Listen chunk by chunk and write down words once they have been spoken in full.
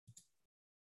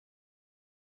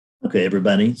Okay,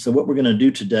 everybody. So what we're going to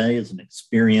do today is an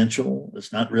experiential.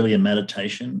 It's not really a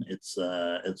meditation. It's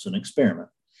an experiment.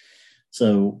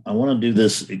 So I want to do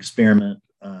this experiment.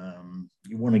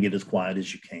 You want to get as quiet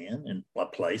as you can in a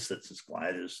place that's as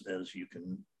quiet as you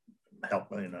can help,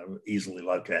 easily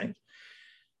locate.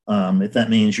 If that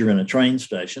means you're in a train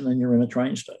station, then you're in a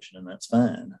train station, and that's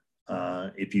fine.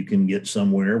 If you can get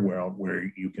somewhere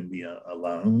where you can be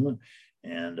alone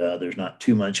and there's not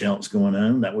too much else going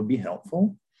on, that would be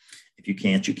helpful. If you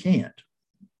can't, you can't.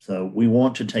 So we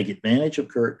want to take advantage of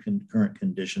current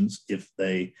conditions if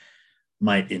they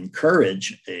might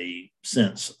encourage a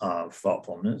sense of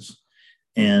thoughtfulness.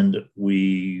 But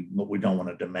we don't want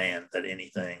to demand that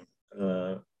anything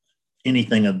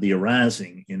of the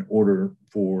arising in order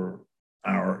for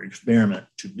our experiment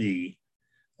to be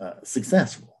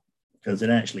successful, because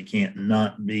it actually can't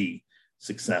not be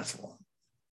successful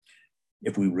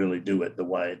if we really do it the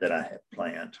way that I have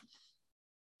planned.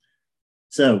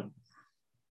 So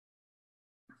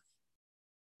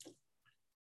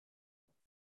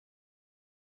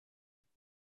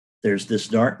there's this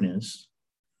darkness.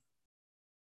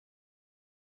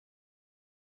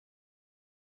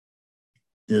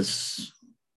 This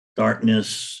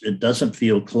darkness, it doesn't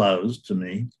feel closed to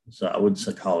me, so I would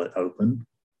call it open.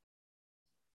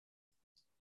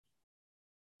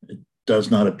 It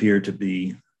does not appear to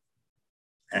be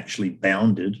actually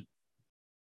bounded.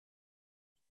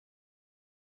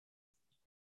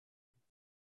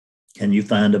 Can you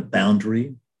find a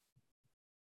boundary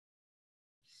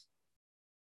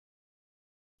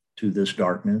to this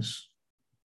darkness?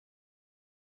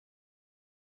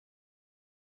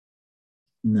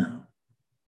 No.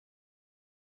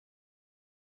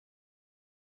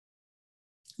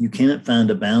 You can't find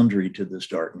a boundary to this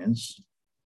darkness.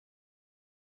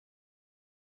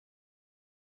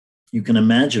 You can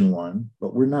imagine one,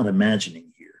 but we're not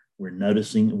imagining here. We're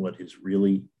noticing what is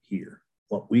really here,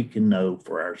 what we can know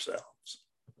for ourselves.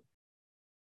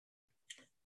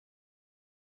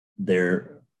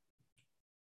 There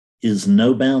is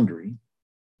no boundary.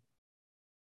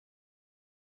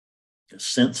 A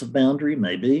sense of boundary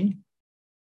may be,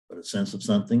 but a sense of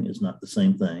something is not the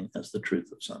same thing as the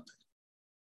truth of something.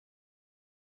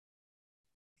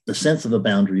 The sense of a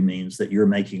boundary means that you're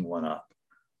making one up.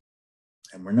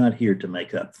 And we're not here to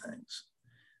make up things.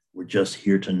 We're just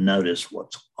here to notice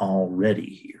what's already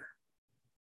here.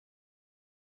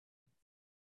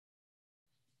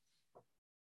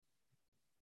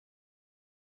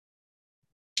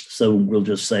 So we'll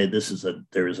just say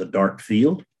there is a dark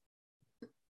field.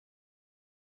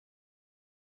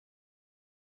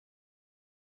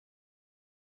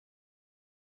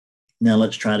 Now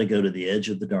let's try to go to the edge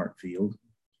of the dark field.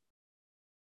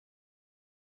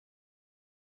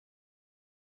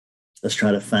 Let's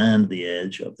try to find the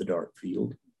edge of the dark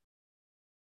field.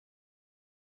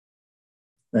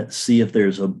 Let's see if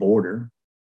there's a border.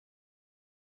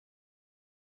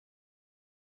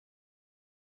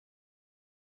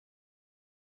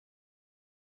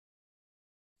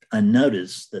 I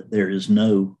notice that there is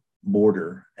no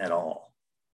border at all.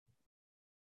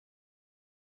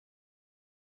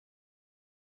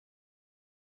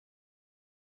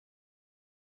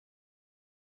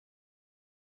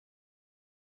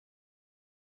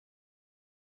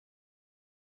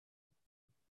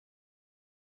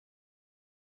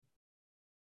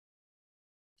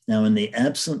 Now, in the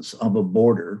absence of a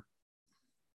border,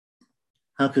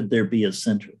 how could there be a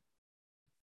center?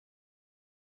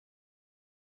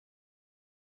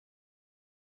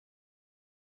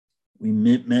 We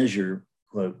measure,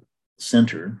 quote,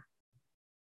 center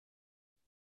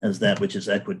as that which is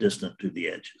equidistant to the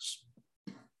edges.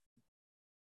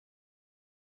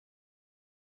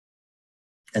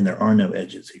 And there are no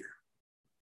edges here.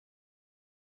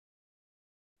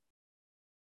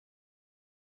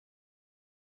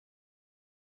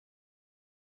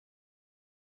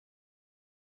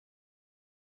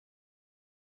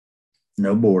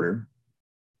 No border,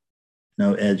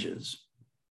 no edges.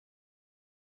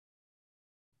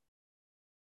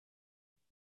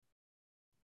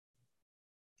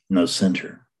 No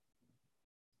center.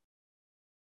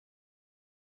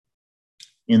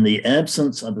 In the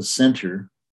absence of a center,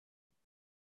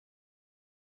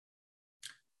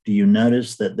 do you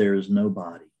notice that there is no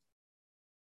body?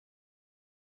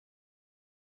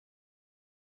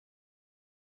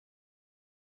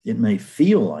 It may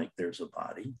feel like there's a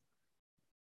body,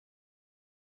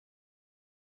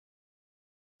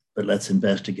 but let's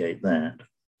investigate that.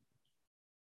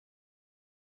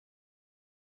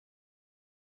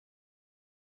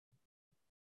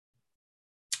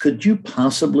 Could you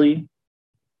possibly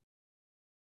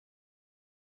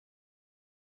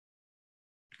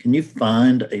Can you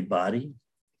find a body?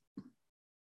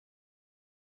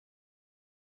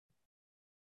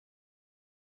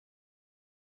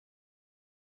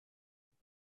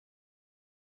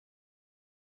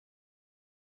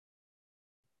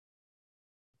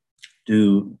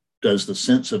 Does the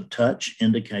sense of touch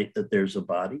indicate that there's a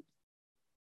body?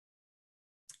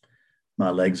 My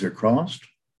legs are crossed,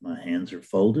 my hands are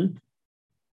folded.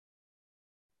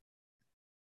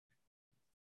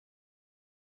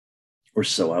 Or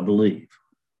so I believe.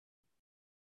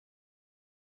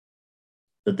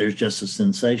 But there's just a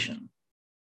sensation.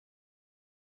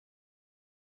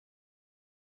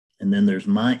 And then there's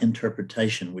my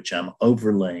interpretation, which I'm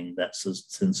overlaying that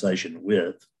sensation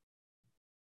with.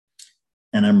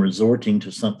 And I'm resorting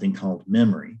to something called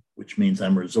memory, which means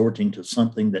I'm resorting to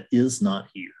something that is not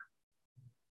here.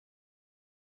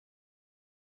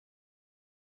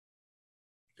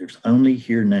 There's only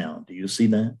here now. Do you see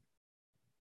that?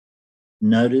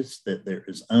 Notice that there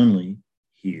is only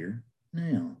here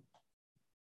now.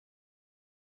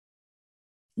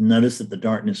 Notice that the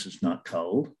darkness is not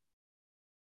cold.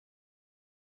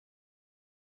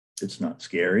 It's not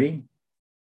scary.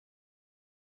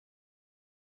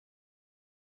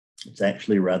 It's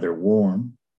actually rather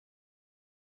warm.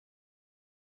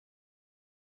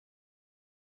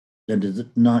 That is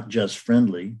not just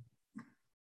friendly.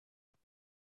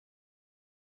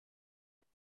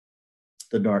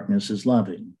 The darkness is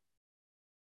loving.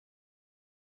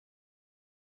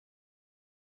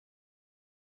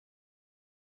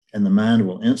 And the mind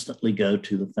will instantly go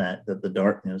to the fact that the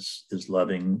darkness is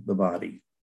loving the body.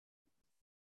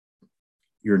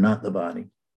 You're not the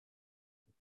body.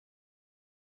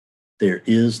 There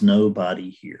is no body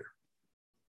here.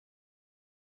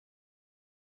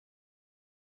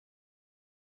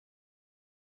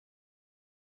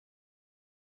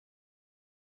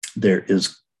 There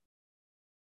is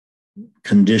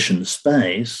conditioned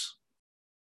space,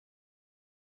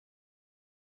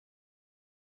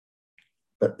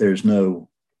 but there's no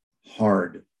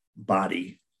hard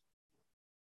body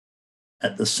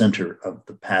at the center of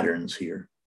the patterns here.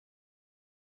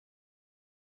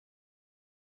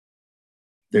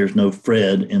 There's no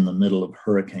Fred in the middle of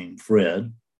Hurricane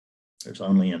Fred. There's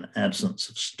only an absence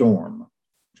of storm,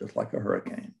 just like a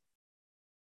hurricane.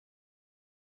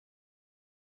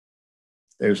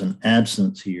 There's an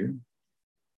absence here.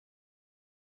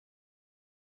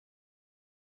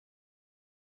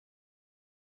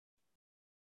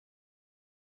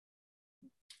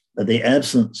 But the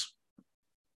absence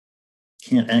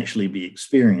can't actually be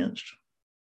experienced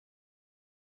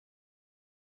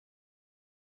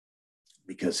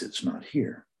because it's not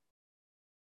here.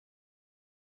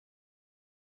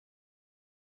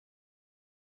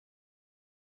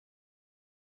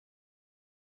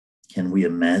 Can we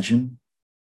imagine?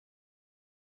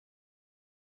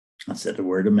 I said the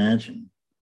word imagine.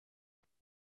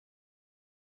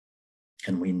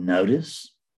 Can we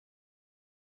notice?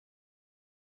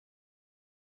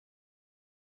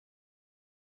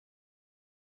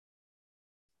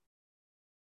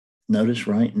 Notice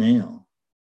right now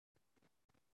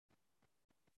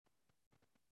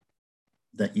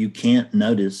that you can't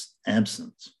notice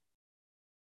absence.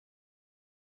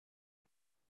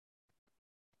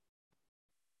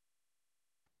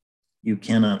 You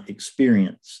cannot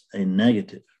experience a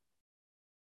negative.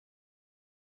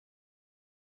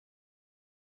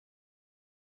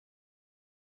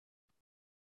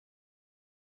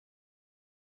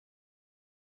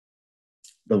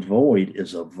 The void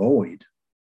is a void.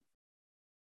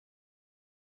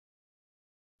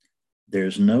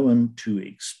 There's no one to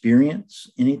experience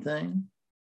anything,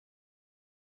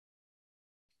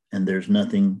 and there's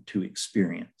nothing to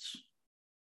experience.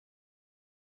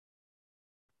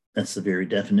 That's the very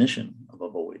definition of a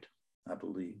void, I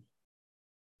believe.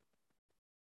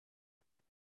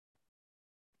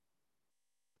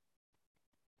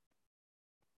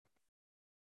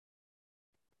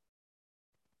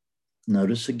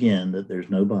 Notice again that there's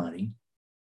no body.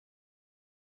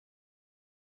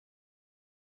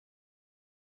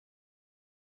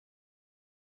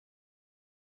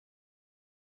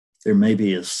 There may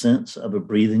be a sense of a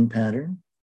breathing pattern.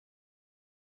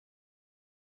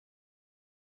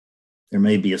 There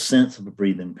may be a sense of a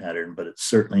breathing pattern, but it's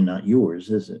certainly not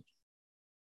yours, is it?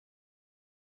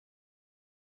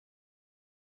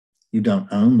 You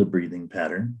don't own the breathing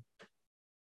pattern.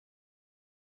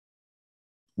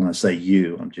 When I say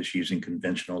you, I'm just using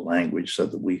conventional language so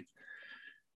that we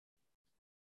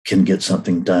can get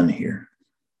something done here,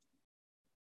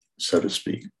 so to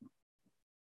speak.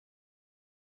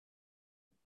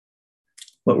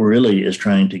 What really is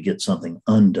trying to get something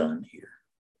undone here.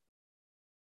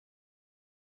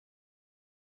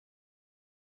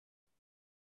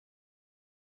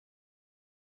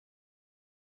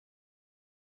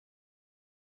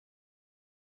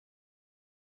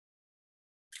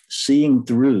 seeing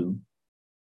through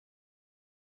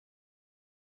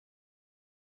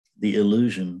the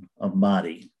illusion of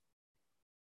body.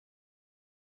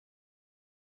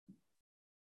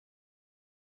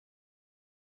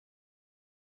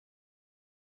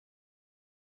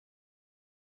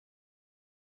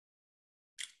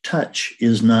 Touch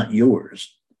is not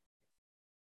yours.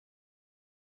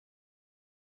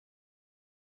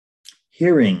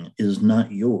 Hearing is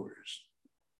not yours.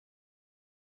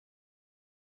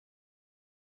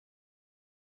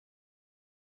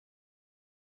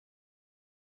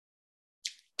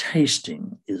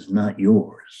 Tasting is not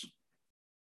yours.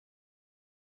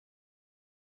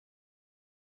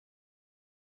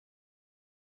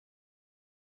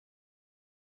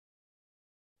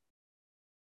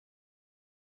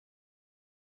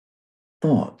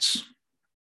 Thoughts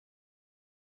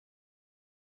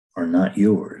are not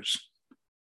yours.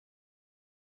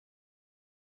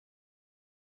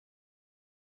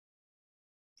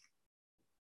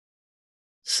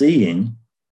 Seeing,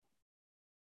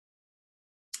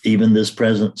 even this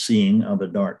present seeing of a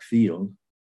dark field,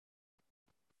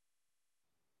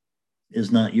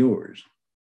 is not yours.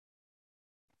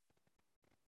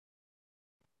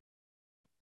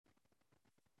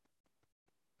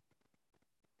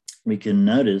 We can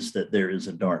notice that there is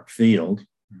a dark field,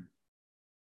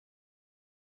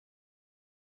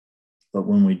 but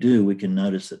when we do, we can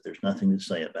notice that there's nothing to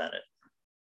say about it.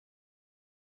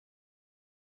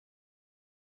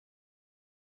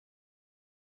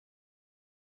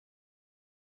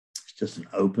 It's just an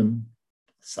open,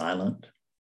 silent,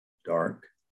 dark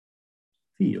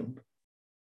field.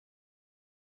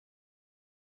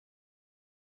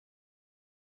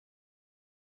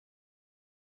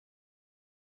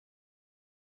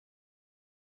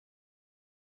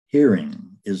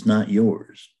 Hearing is not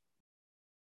yours.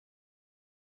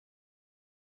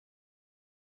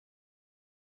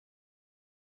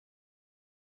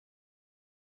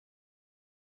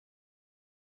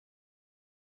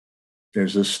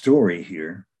 There's a story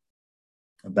here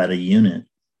about a unit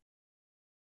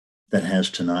that has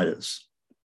tinnitus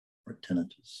or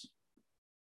tinnitus.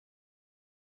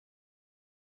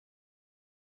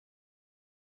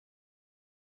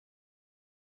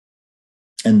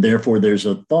 And therefore, there's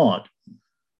a thought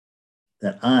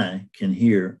that I can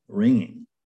hear ringing.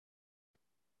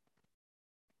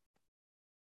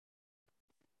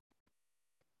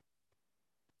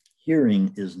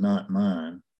 Hearing is not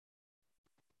mine.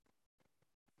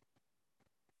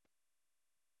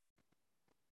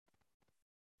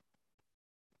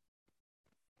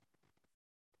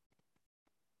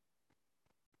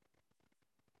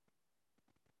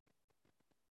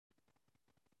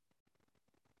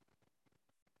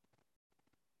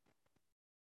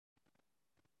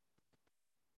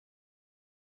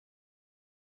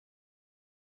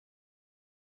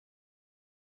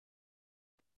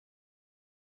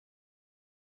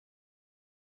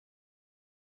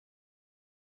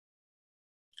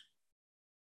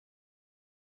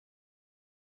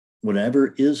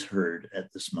 Whatever is heard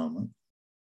at this moment,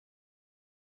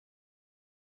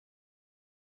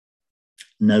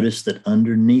 notice that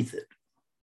underneath it,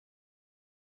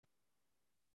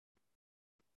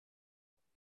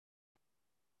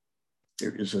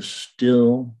 there is a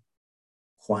still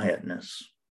quietness,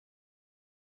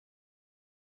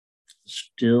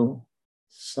 still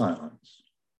silence.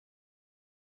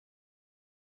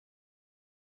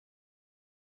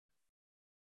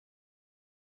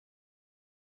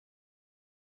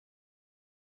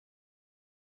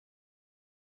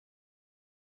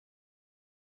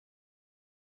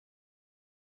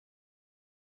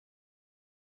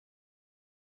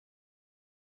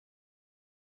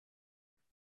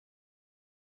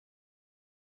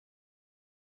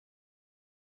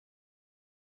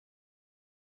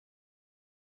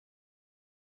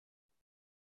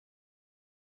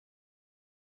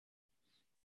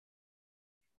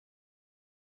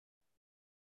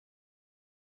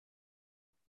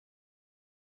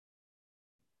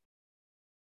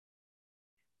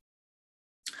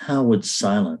 How would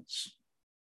silence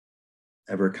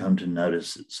ever come to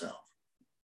notice itself?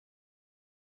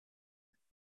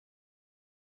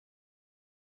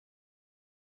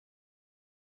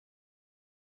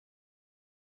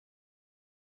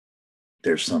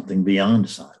 There's something beyond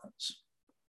silence.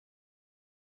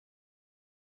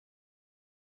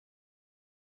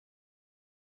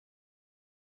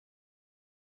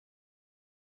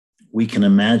 We can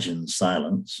imagine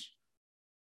silence,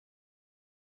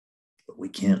 but we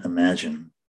can't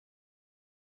imagine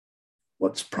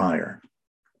what's prior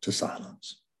to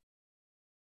silence.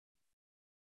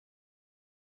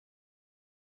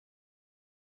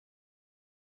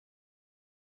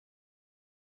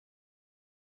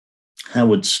 How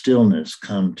would stillness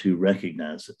come to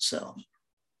recognize itself?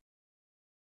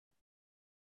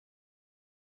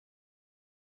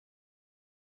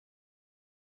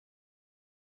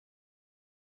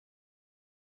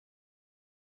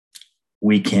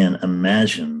 We can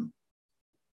imagine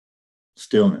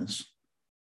stillness.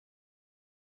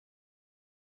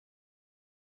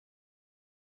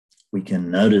 We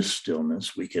can notice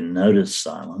stillness. We can notice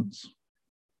silence.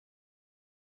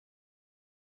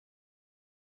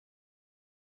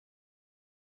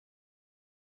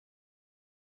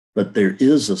 But there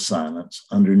is a silence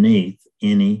underneath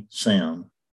any sound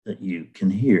that you can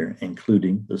hear,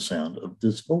 including the sound of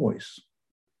this voice.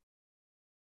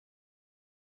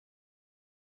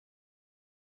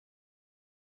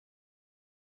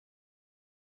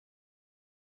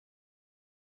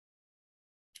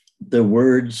 The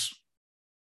words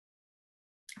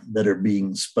that are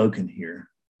being spoken here,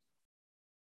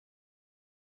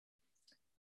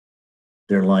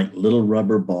 they're like little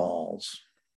rubber balls.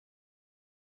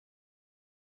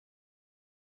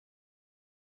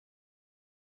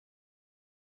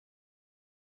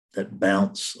 That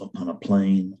bounce upon a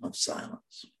plane of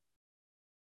silence.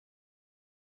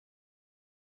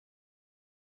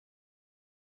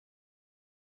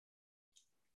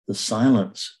 The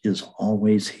silence is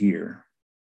always here.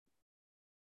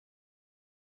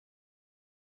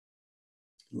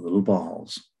 Little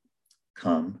balls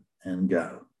come and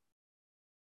go.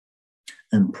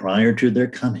 And prior to their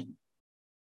coming,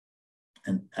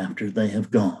 and after they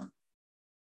have gone,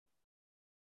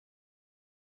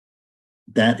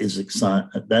 that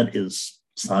is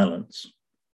silence.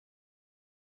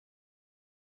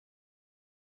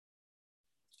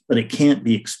 But it can't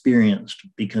be experienced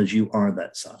because you are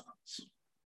that silence.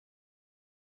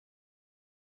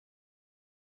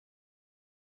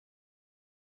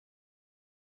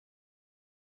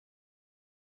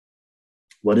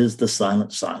 What is the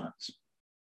silent silence?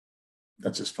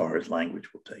 That's as far as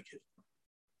language will take it.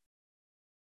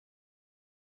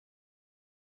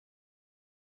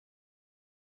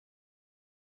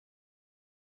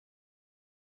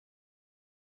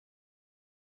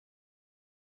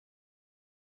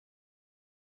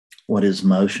 What is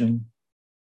motion?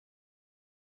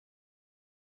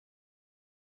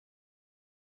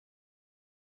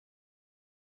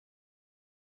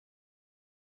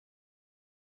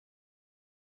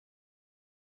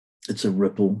 It's a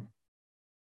ripple.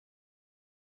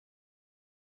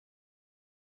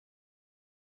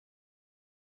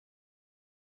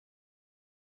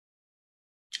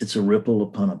 It's a ripple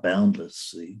upon a boundless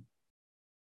sea.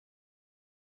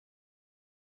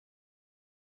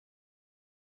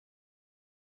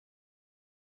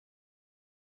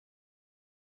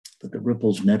 But the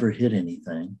ripples never hit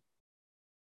anything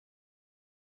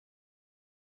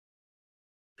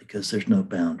because there's no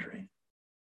boundary.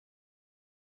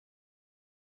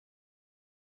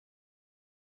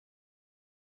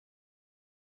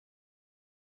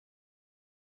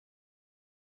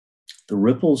 The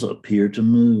ripples appear to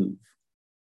move.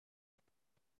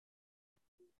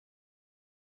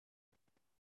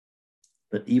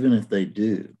 But even if they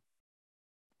do,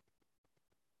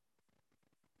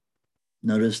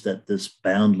 notice that this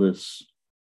boundless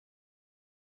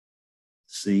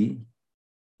sea,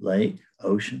 lake,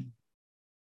 ocean,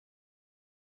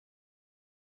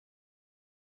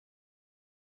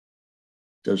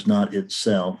 does not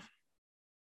itself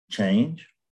change.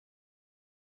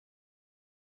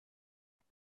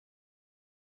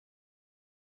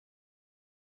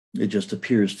 It just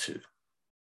appears to,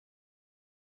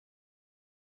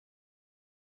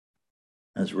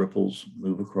 as ripples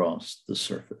move across the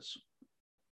surface,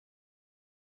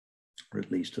 or at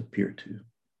least appear to.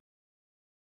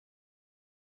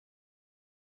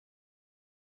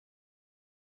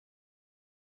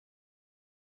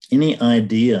 Any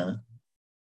idea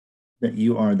that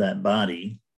you are that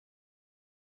body,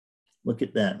 look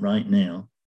at that right now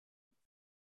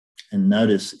and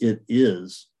notice it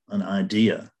is an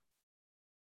idea.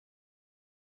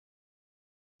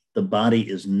 The body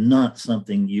is not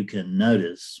something you can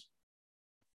notice.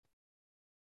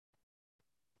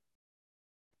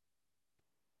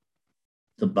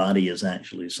 The body is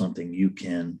actually something you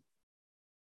can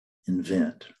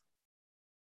invent.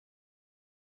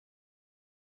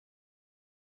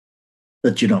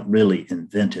 But you don't really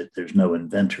invent it. There's no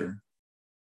inventor.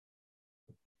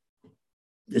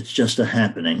 It's just a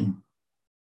happening.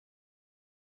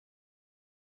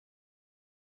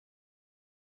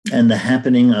 And the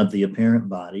happening of the apparent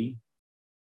body,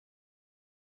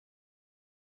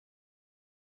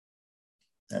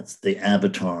 that's the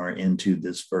avatar into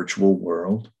this virtual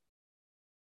world.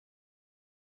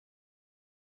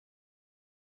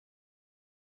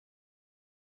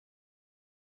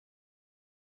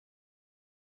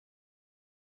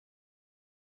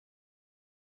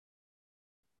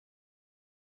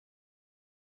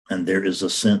 And there is a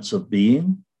sense of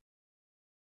being.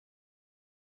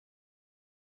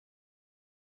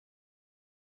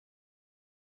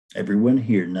 Everyone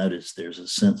here, notice there's a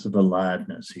sense of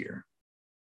aliveness here.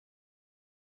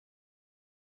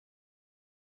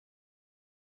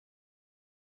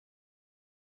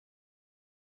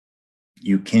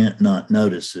 You can't not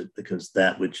notice it, because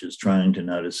that which is trying to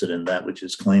notice it and that which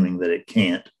is claiming that it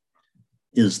can't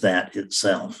is that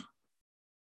itself.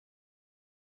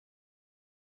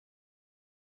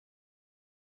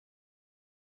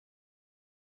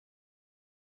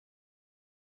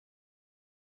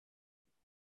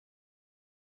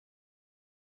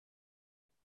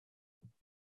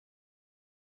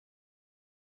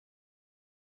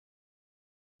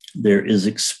 There is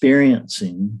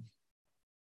experiencing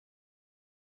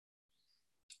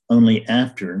only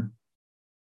after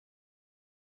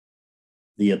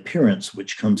the appearance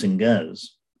which comes and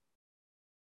goes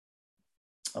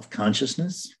of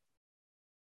consciousness,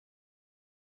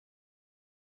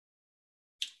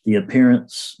 the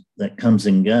appearance that comes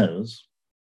and goes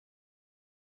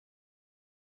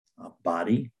of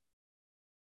body,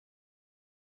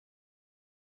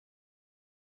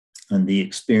 and the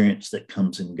experience that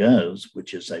comes and goes,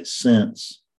 which is a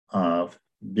sense of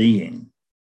being.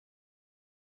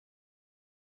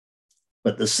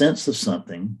 But the sense of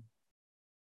something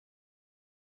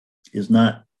is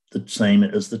not the same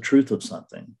as the truth of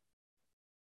something.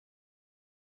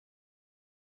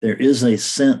 There is a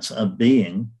sense of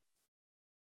being,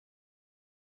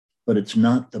 but it's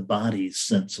not the body's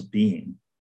sense of being.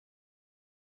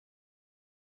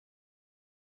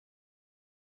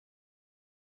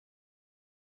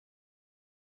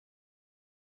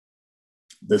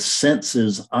 The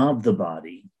senses of the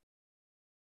body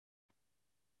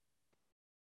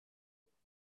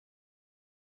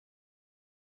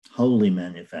wholly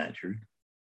manufactured,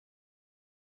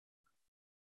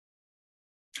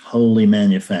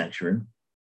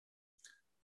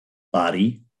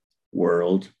 body,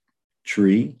 world,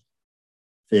 tree,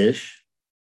 fish,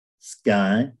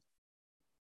 sky,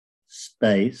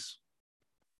 space,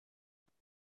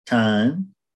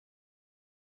 time,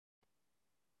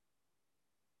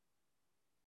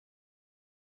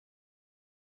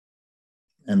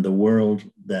 and the world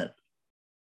that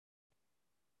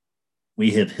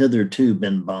we have hitherto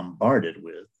been bombarded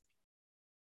with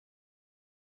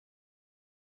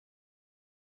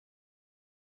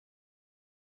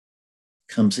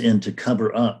comes in to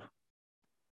cover up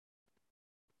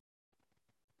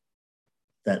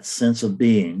that sense of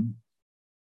being,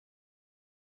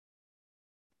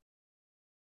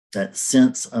 that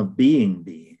sense of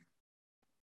being.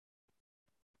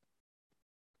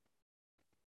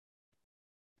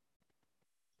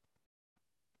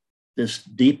 This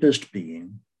deepest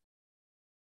being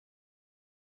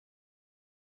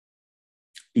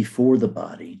before the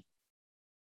body,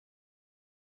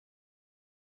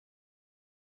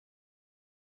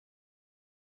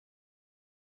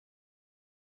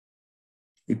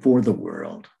 before the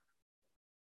world,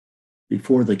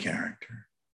 before the character.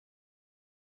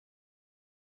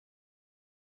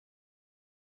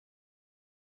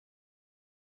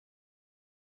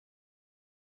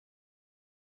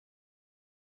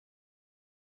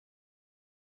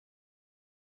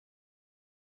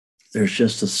 There's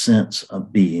just a sense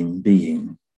of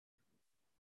being.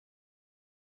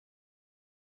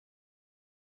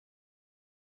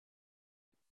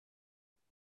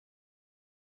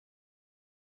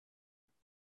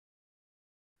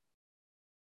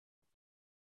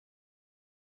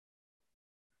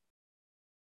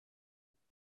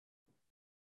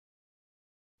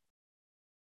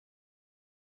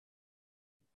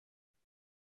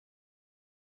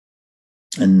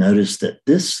 And notice that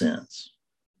this sense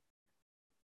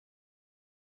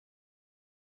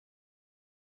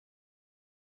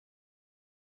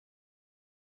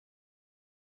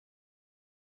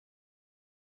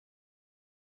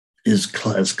is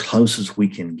as close as we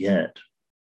can get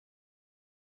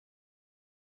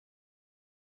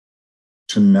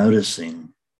to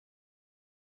noticing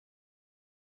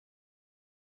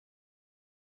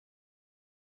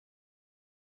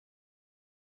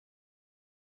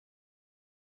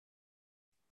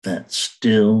that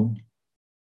still,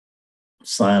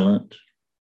 silent,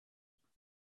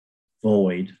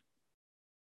 void,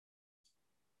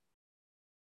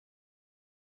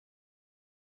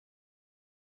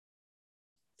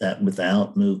 that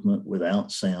without movement,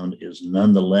 without sound, is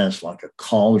nonetheless like a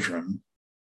cauldron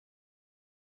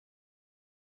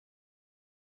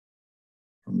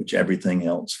from which everything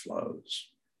else flows.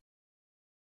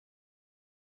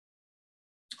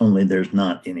 Only there's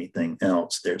not anything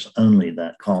else. There's only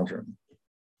that cauldron.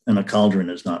 And a cauldron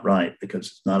is not right because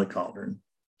it's not a cauldron.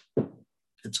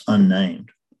 It's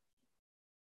unnamed.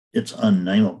 It's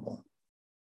unnameable.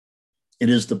 It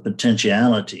is the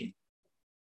potentiality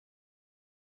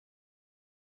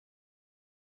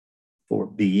for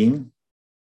being,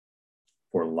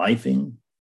 for lifing,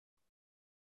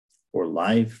 for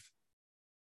life.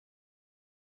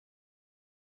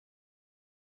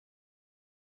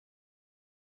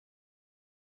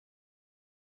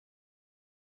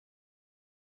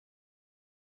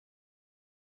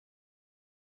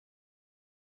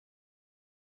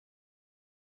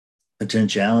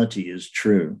 Potentiality is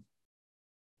true.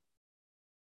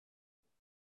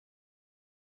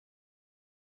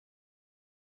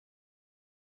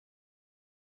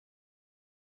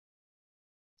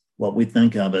 What we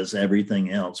think of as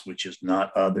everything else, which is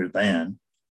not other than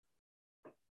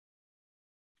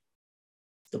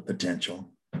the potential.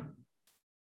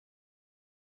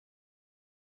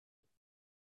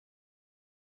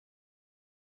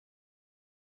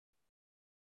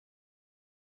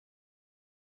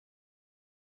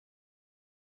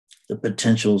 The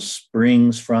potential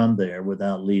springs from there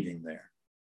without leaving there.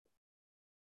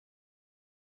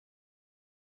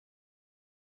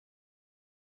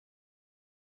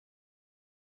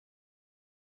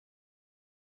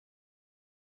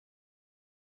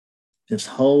 This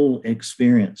whole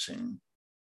experiencing,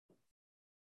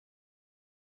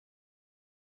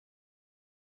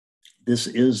 this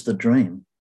is the dream.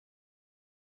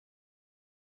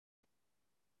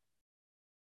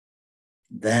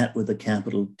 That with a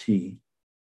capital T.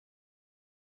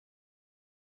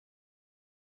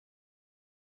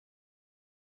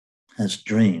 Has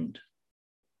dreamed.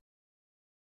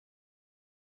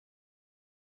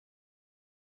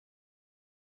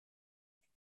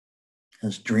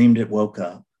 Has dreamed it woke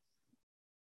up.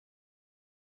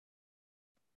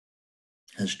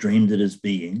 Has dreamed it is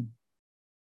being.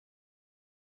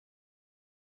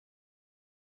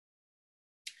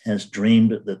 Has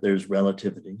dreamed that there's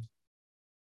relativity.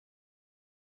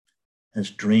 Has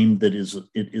dreamed that it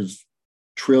is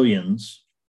trillions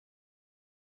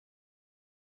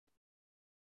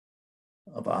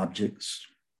of objects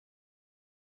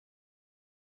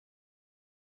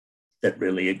that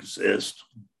really exist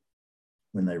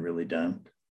when they really don't.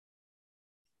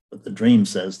 But the dream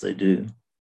says they do.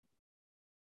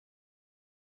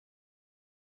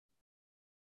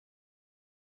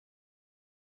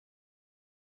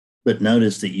 But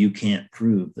notice that you can't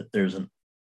prove that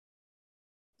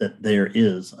there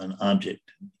is an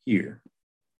object here.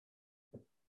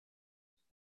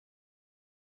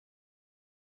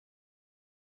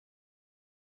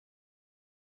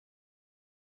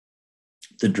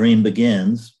 The dream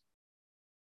begins,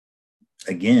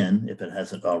 again, if it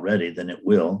hasn't already, then it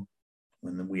will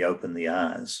when we open the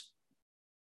eyes.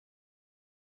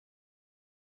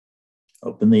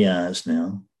 Open the eyes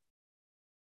now.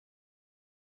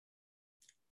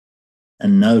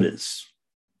 And notice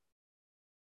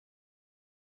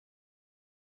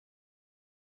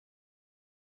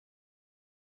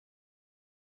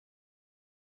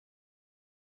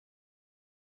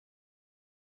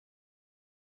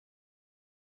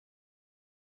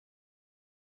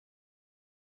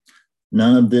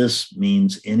none of this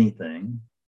means anything,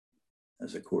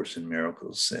 as A Course in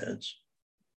Miracles says.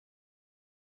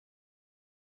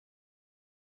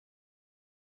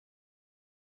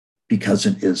 Because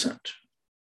it isn't.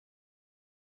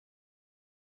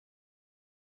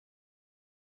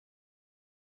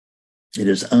 It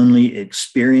is only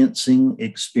experiencing.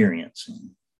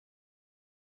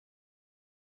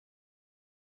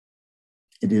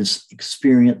 It is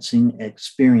experiencing.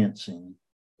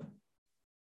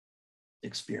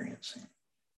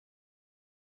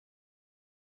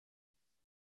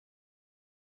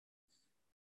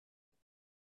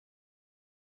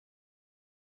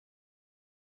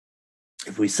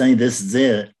 If we say this is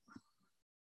it,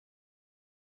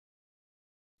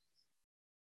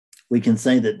 we can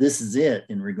say that this is it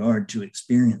in regard to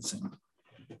experiencing.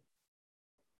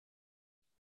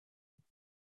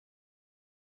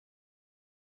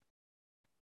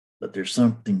 But there's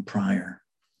something prior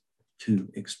to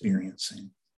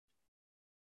experiencing.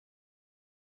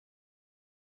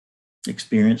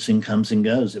 Experiencing comes and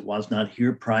goes. It was not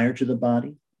here prior to the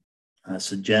body. I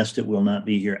suggest it will not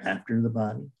be here after the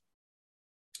body.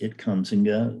 It comes and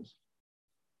goes.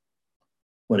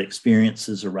 What experience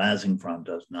is arising from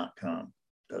does not come,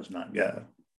 does not go.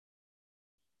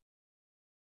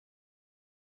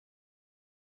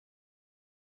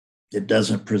 It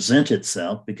doesn't present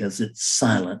itself because it's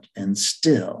silent and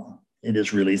still. It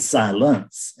is really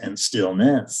silence and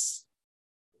stillness.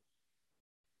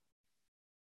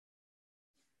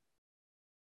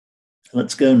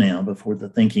 Let's go now before the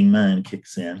thinking mind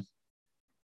kicks in.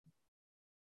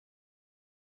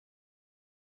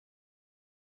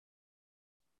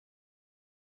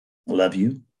 I love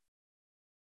you.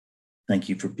 Thank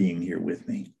you for being here with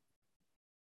me.